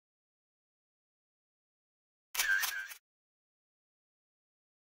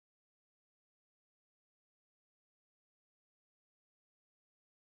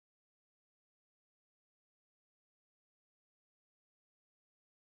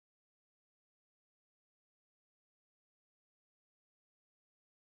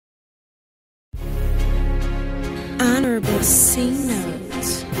Herbal C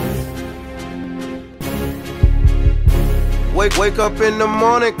notes. Wake up in the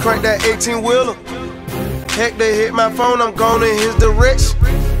morning, crank that 18-wheeler. Hector hit my phone, I'm going in his direction.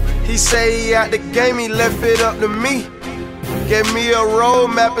 He say he out the game, he left it up to me. Gave me a road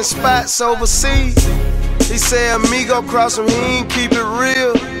map and spots overseas. He say amigo cross him, he ain't keep it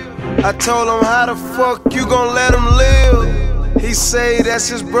real. I told him how the fuck you gon' let him live. He say that's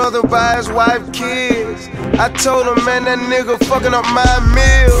his brother by his wife, kids. I told him, man, that nigga fucking up my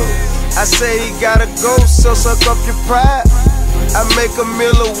meal. I say he gotta go, so suck up your pride. I make a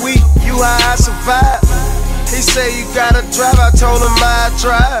meal a week, you how I survive. He say you gotta drive, I told him I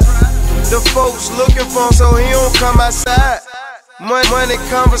drive. The folks looking for him, so he don't come outside. Money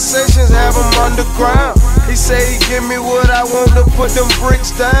conversations have him underground. He say he give me what I want to put them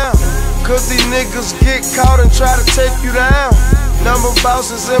bricks down. Cause these niggas get caught and try to take you down. Number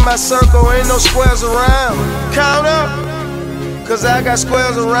bosses in my circle, ain't no squares around. Count up, cause I got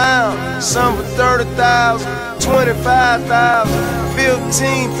squares around. Some for 30,000, 25,000,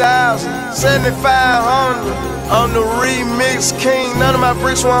 15,000, 7,500. I'm the remix king, none of my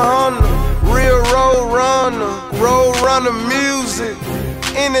bricks 100. Real road runner music.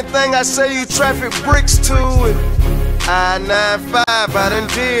 Anything I say, you traffic bricks to it. I-95, I done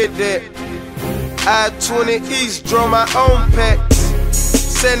did that. I-20 East, drove my own packs.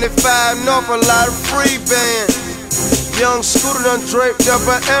 75 North, a lot of free bands. Young scooter done draped up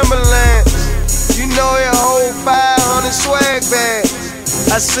an ambulance. You know it hold 500 swag bags.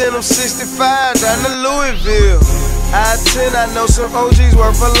 I sent them 65 down to Louisville. I-10, I know some OGs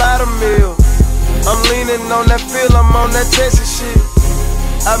worth a lot of mil. I'm leaning on that feel, I'm on that Texas shit.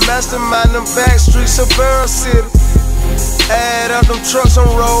 I mastermind them back streets of Barrow City. Add up them trucks on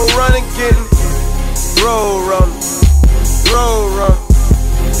road running, getting road runner, road runner.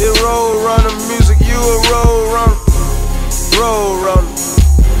 The road runner music, you a road runner, road runner,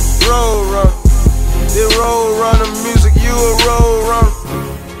 road runner. The road runner music, you a road runner,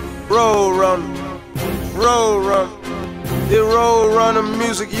 road runner, road runner. The road runner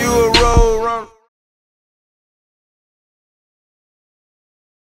music, you a road runner.